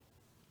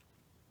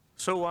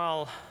So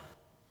while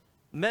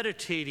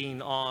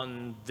meditating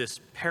on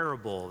this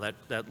parable,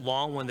 that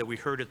long one that we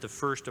heard at the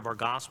first of our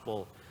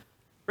gospel,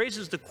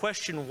 raises the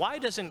question, why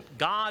doesn't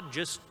God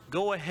just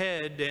go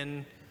ahead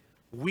and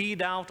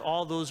weed out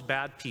all those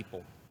bad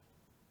people?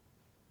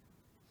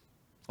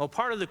 Well,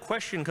 part of the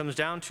question comes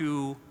down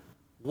to,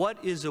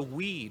 what is a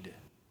weed?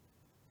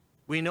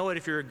 We know it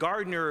if you're a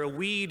gardener, a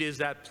weed is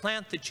that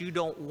plant that you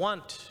don't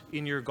want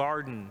in your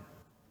garden.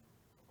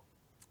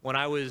 When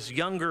I was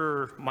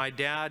younger, my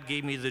dad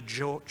gave me the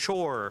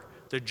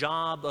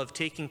job of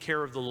taking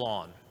care of the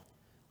lawn.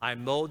 I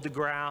mowed the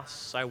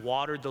grass, I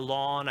watered the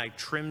lawn, I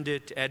trimmed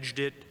it, edged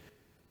it,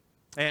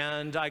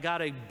 and I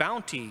got a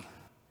bounty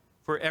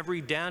for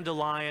every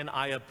dandelion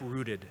I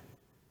uprooted.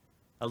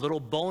 A little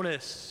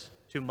bonus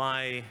to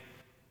my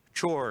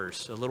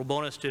chores, a little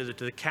bonus to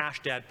the cash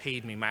Dad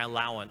paid me, my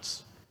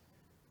allowance.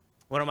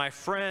 One of my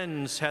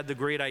friends had the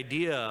great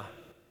idea,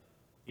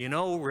 you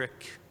know,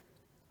 Rick,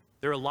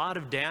 there are a lot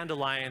of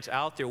dandelions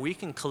out there. We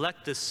can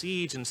collect the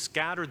seeds and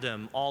scatter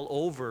them all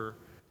over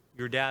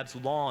your dad's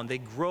lawn. They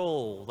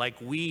grow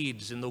like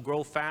weeds and they'll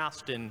grow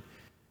fast, and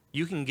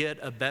you can get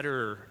a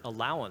better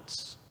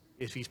allowance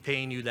if he's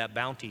paying you that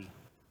bounty.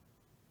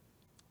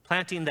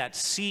 Planting that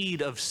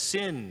seed of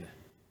sin,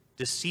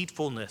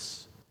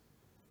 deceitfulness.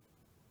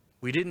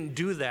 We didn't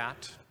do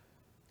that.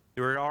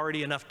 There were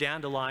already enough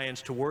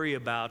dandelions to worry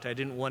about. I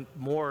didn't want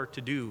more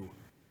to do.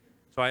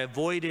 So I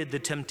avoided the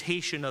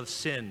temptation of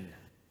sin.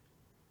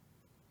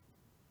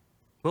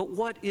 But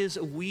what is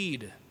a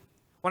weed?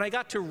 When I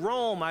got to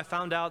Rome, I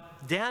found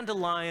out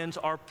dandelions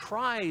are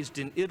prized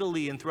in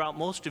Italy and throughout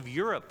most of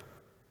Europe.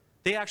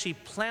 They actually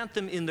plant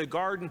them in the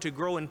garden to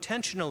grow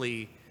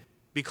intentionally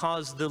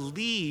because the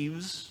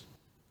leaves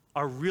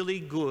are really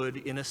good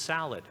in a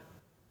salad.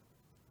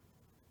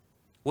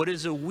 What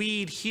is a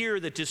weed here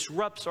that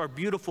disrupts our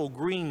beautiful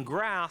green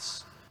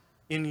grass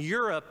in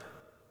Europe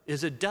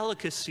is a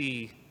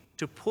delicacy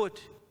to put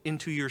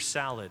into your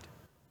salad.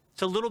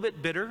 It's a little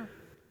bit bitter,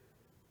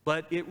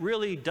 but it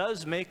really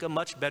does make a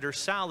much better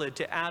salad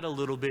to add a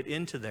little bit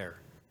into there.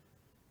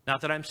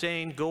 Not that I'm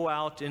saying go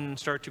out and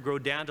start to grow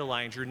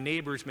dandelions. Your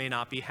neighbors may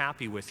not be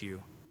happy with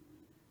you.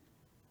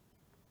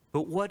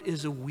 But what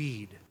is a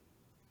weed?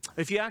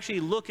 If you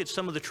actually look at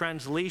some of the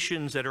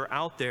translations that are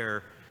out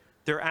there,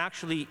 there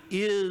actually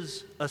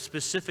is a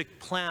specific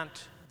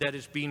plant that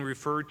is being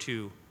referred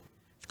to.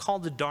 It's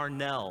called the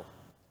darnel.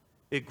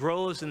 It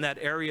grows in that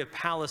area of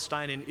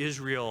Palestine and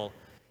Israel.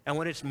 And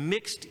when it's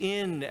mixed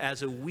in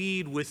as a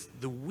weed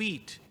with the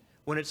wheat,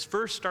 when it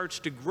first starts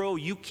to grow,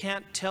 you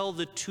can't tell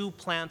the two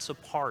plants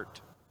apart.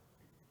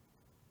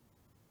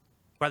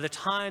 By the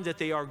time that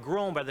they are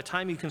grown, by the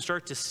time you can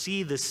start to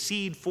see the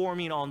seed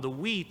forming on the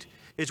wheat,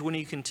 is when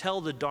you can tell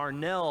the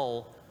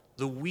darnel,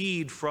 the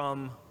weed,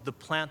 from the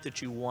plant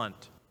that you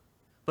want.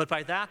 But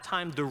by that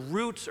time, the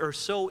roots are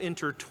so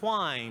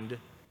intertwined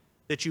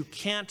that you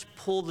can't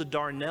pull the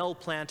darnel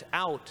plant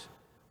out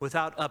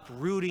without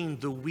uprooting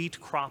the wheat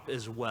crop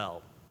as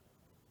well.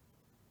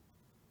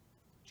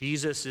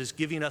 Jesus is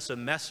giving us a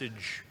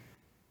message.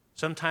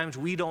 Sometimes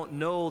we don't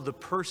know the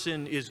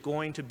person is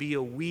going to be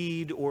a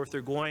weed or if they're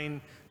going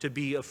to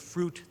be a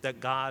fruit that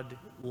God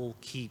will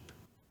keep.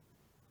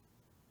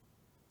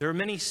 There are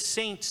many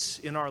saints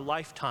in our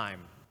lifetime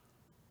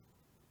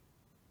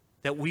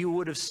that we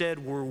would have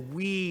said were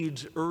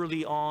weeds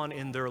early on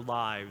in their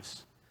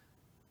lives,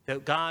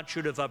 that God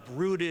should have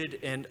uprooted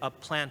and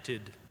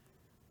upplanted.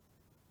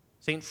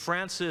 St.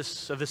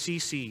 Francis of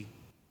Assisi,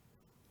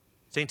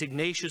 St.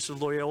 Ignatius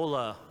of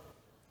Loyola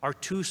are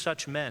two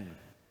such men.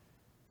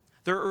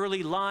 Their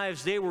early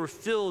lives, they were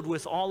filled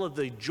with all of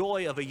the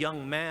joy of a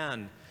young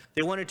man.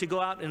 They wanted to go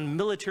out in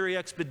military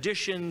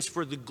expeditions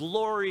for the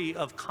glory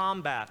of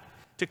combat,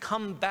 to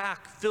come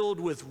back filled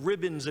with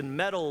ribbons and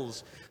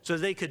medals so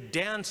they could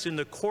dance in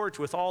the court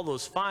with all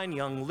those fine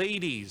young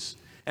ladies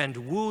and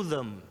woo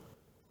them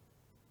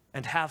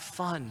and have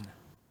fun.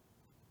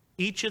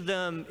 Each of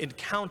them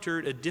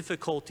encountered a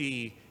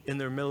difficulty in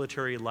their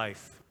military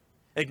life.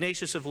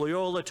 Ignatius of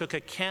Loyola took a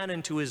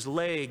cannon to his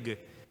leg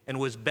and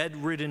was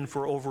bedridden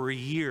for over a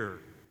year.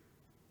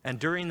 And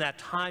during that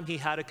time, he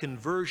had a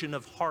conversion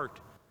of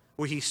heart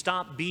where he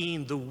stopped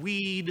being the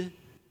weed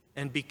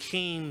and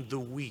became the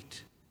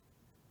wheat.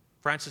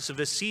 Francis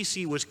of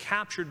Assisi was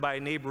captured by a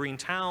neighboring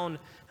town,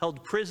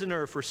 held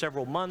prisoner for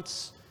several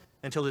months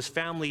until his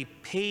family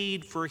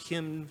paid for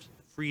him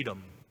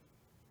freedom.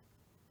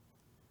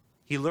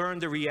 He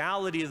learned the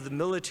reality of the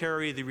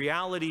military, the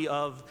reality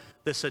of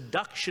the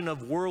seduction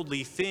of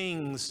worldly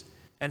things,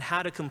 and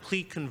had a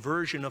complete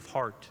conversion of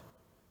heart.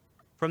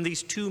 From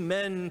these two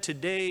men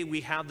today, we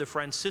have the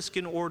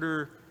Franciscan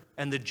order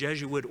and the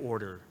Jesuit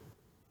order.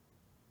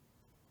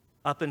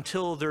 Up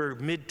until their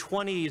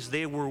mid-20s,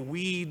 they were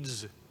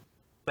weeds,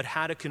 but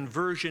had a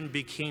conversion,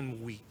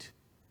 became wheat.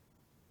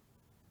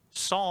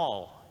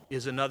 Saul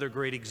is another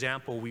great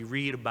example we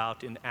read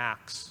about in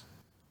Acts.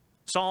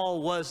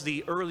 Saul was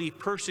the early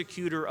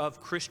persecutor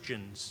of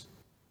Christians.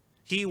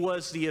 He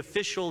was the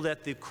official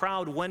that the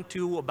crowd went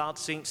to about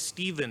St.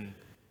 Stephen,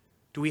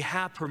 Do we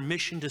have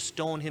permission to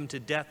stone him to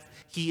death?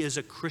 He is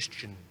a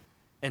Christian.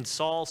 And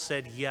Saul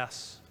said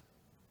yes.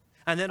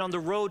 And then on the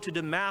road to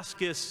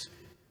Damascus,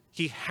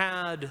 he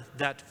had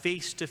that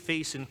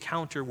face-to-face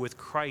encounter with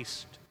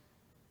Christ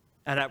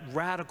and that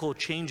radical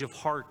change of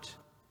heart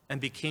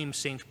and became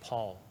St.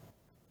 Paul.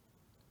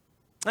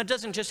 That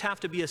doesn't just have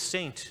to be a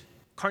saint.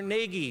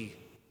 Carnegie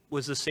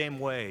was the same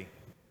way.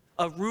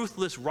 A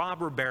ruthless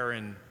robber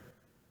baron,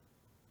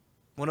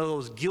 one of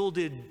those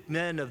gilded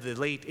men of the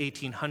late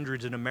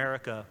 1800s in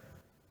America,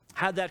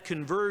 had that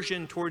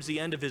conversion towards the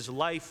end of his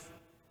life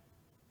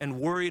and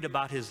worried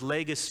about his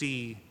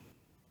legacy.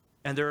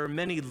 And there are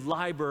many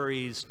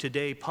libraries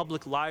today,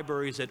 public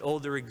libraries, that owe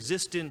their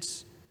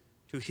existence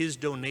to his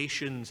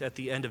donations at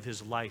the end of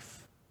his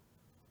life.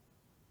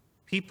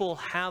 People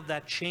have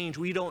that change.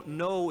 We don't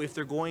know if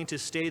they're going to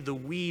stay the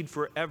weed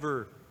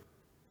forever.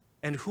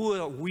 And who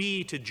are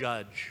we to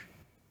judge?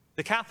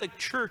 The Catholic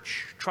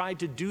Church tried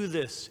to do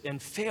this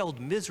and failed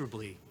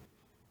miserably.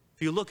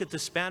 If you look at the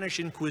Spanish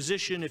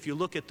Inquisition, if you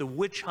look at the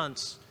witch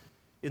hunts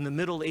in the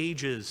Middle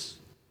Ages,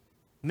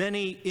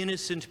 many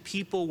innocent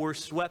people were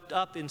swept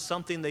up in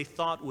something they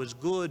thought was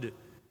good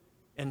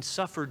and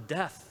suffered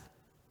death.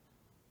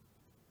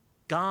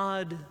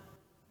 God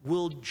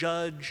will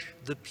judge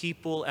the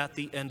people at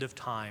the end of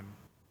time.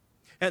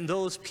 And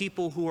those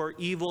people who are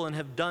evil and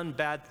have done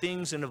bad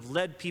things and have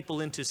led people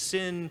into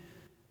sin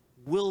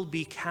will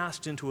be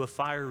cast into a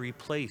fiery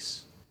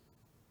place.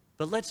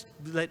 But let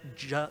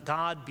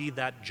God be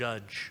that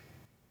judge.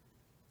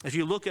 If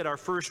you look at our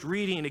first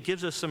reading, it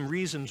gives us some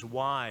reasons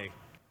why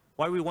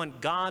we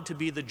want God to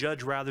be the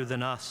judge rather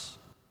than us.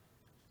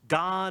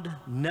 God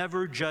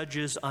never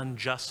judges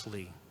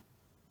unjustly.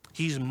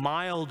 He's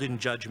mild in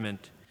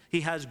judgment.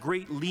 He has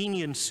great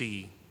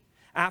leniency.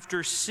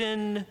 After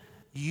sin,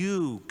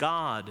 you,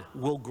 God,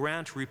 will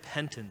grant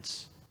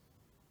repentance.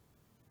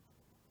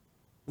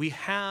 We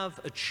have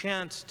a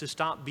chance to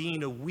stop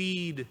being a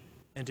weed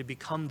and to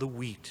become the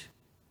wheat.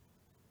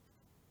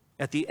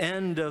 At the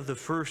end of the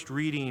first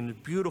reading,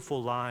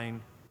 beautiful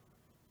line,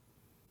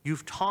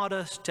 "You've taught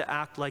us to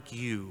act like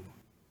you,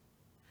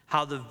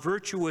 how the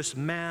virtuous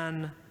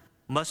man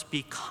must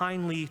be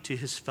kindly to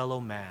his fellow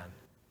man."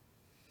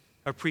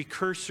 A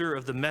precursor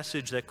of the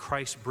message that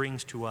Christ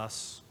brings to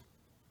us.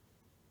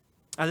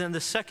 And then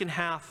the second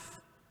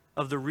half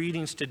of the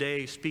readings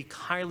today speak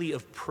highly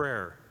of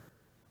prayer.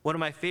 One of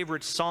my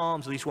favorite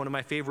psalms, at least one of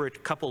my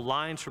favorite couple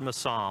lines from a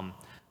psalm,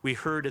 we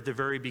heard at the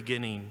very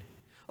beginning.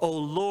 "O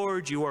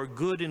Lord, you are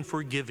good and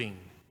forgiving."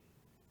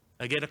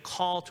 Again, a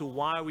call to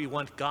why we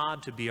want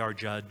God to be our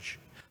judge.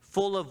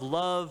 "Full of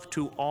love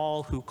to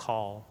all who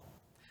call.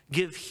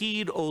 Give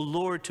heed, O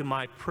Lord, to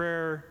my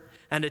prayer,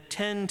 and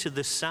attend to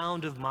the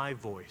sound of my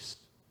voice."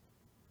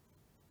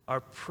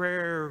 Our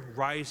prayer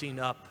rising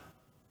up,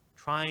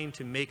 trying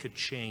to make a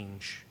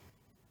change.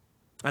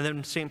 And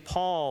then St.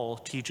 Paul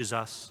teaches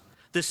us,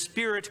 "The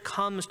Spirit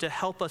comes to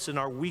help us in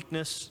our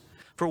weakness,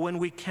 for when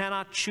we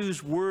cannot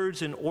choose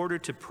words in order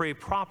to pray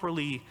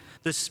properly,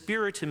 the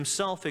Spirit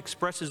himself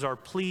expresses our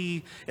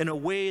plea in a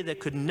way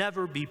that could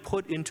never be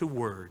put into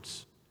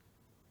words.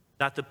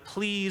 That the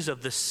pleas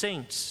of the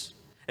saints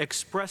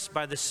expressed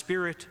by the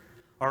Spirit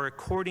are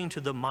according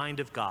to the mind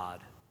of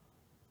God."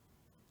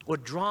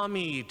 What drew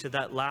me to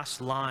that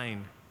last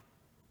line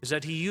is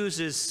that he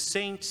uses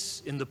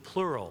saints in the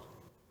plural,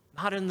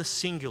 not in the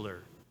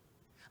singular.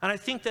 And I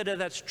think that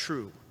that's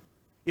true.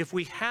 If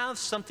we have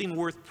something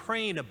worth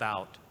praying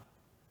about,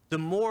 the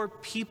more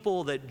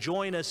people that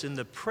join us in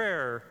the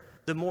prayer,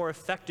 the more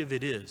effective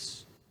it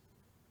is.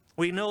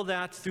 We know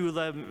that through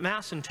the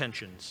Mass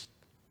intentions.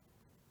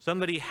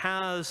 Somebody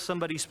has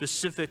somebody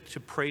specific to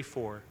pray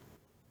for,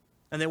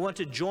 and they want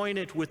to join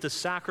it with the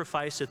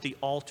sacrifice at the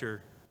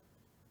altar,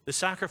 the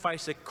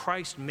sacrifice that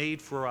Christ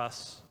made for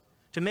us,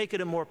 to make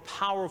it a more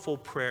powerful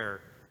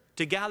prayer,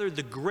 to gather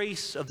the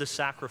grace of the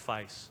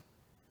sacrifice.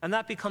 And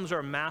that becomes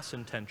our Mass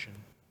intention.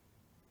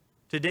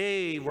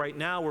 Today, right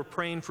now, we're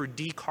praying for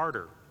Dee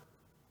Carter,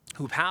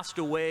 who passed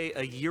away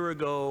a year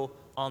ago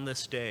on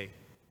this day.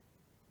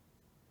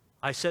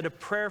 I said a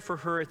prayer for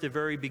her at the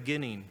very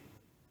beginning.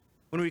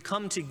 When we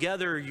come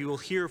together, you will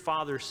hear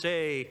Father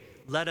say,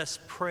 "Let us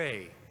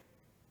pray,"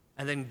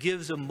 and then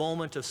gives a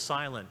moment of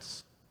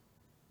silence.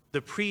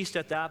 The priest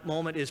at that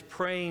moment is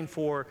praying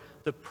for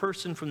the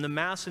person from the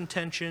Mass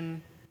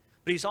intention,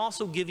 but he's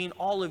also giving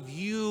all of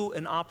you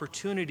an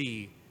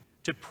opportunity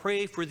to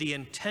pray for the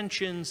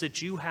intentions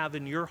that you have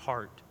in your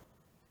heart.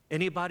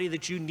 Anybody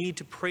that you need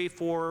to pray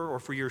for, or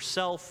for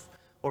yourself,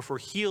 or for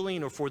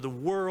healing, or for the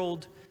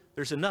world.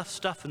 There's enough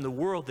stuff in the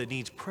world that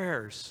needs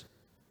prayers.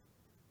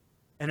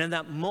 And in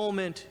that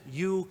moment,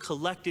 you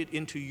collect it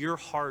into your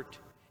heart,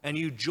 and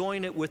you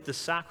join it with the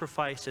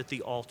sacrifice at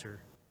the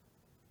altar.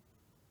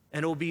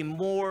 And it will be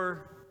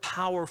more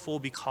powerful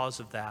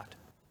because of that.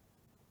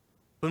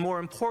 But more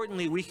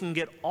importantly, we can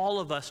get all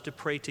of us to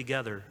pray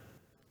together.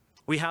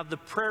 We have the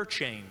prayer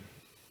chain,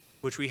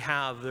 which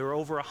there are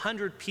over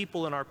 100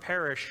 people in our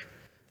parish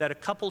that a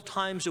couple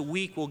times a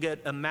week will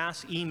get a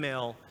Mass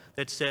email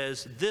that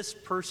says, "This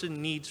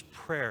person needs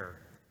prayer."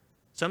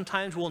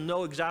 Sometimes we'll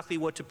know exactly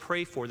what to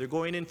pray for. They're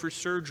going in for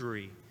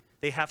surgery.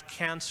 They have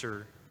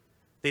cancer.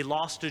 They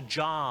lost a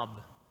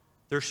job.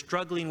 They're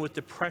struggling with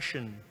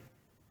depression.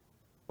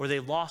 Or they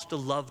lost a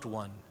loved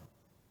one.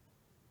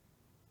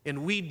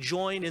 And we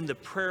join in the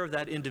prayer of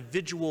that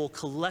individual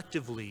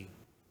collectively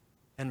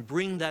and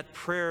bring that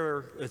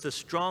prayer with a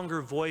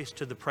stronger voice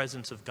to the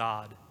presence of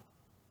God.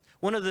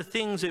 One of the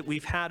things that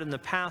we've had in the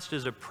past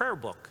is a prayer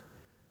book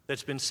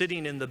that's been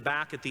sitting in the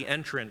back at the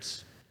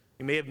entrance.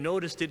 You may have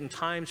noticed it in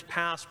times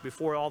past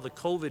before all the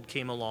COVID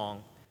came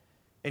along.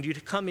 And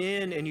you'd come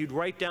in and you'd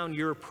write down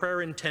your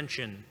prayer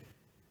intention,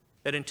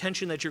 that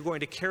intention that you're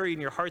going to carry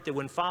in your heart, that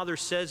when Father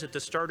says at the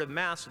start of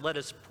Mass, let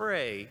us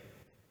pray,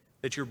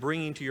 that you're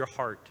bringing to your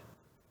heart.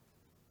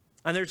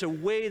 And there's a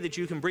way that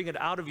you can bring it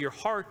out of your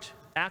heart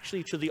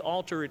actually to the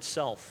altar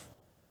itself.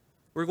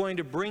 We're going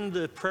to bring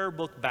the prayer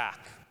book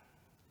back.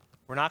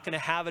 We're not going to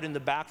have it in the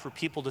back for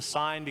people to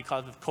sign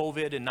because of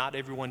COVID and not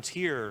everyone's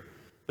here.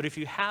 But if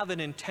you have an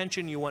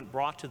intention you want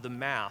brought to the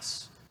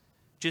Mass,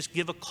 just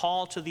give a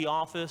call to the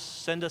office,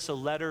 send us a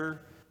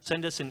letter,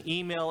 send us an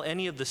email,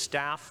 any of the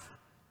staff.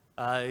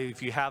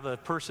 If you have a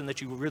person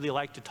that you would really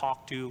like to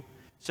talk to,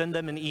 send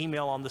them an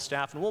email on the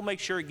staff, and we'll make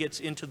sure it gets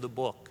into the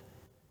book.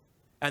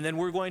 And then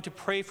we're going to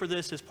pray for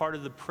this as part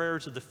of the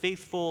prayers of the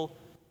faithful,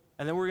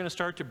 and then we're going to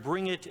start to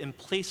bring it and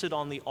place it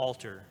on the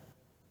altar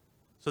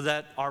so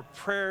that our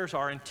prayers,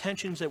 our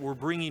intentions that we're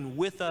bringing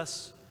with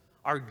us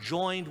are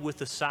joined with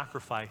the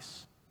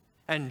sacrifice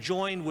and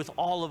joined with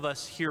all of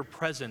us here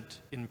present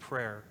in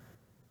prayer.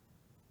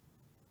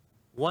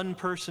 One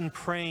person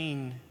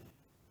praying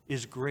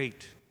is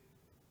great.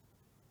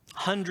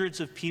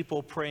 Hundreds of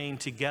people praying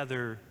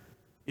together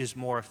is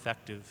more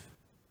effective.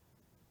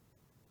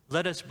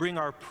 Let us bring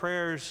our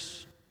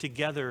prayers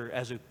together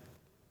as a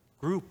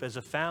group, as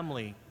a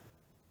family,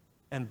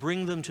 and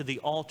bring them to the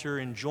altar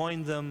and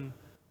join them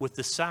with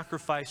the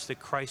sacrifice that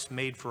Christ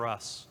made for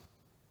us.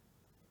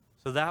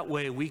 So that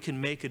way we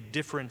can make a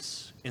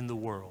difference in the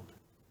world.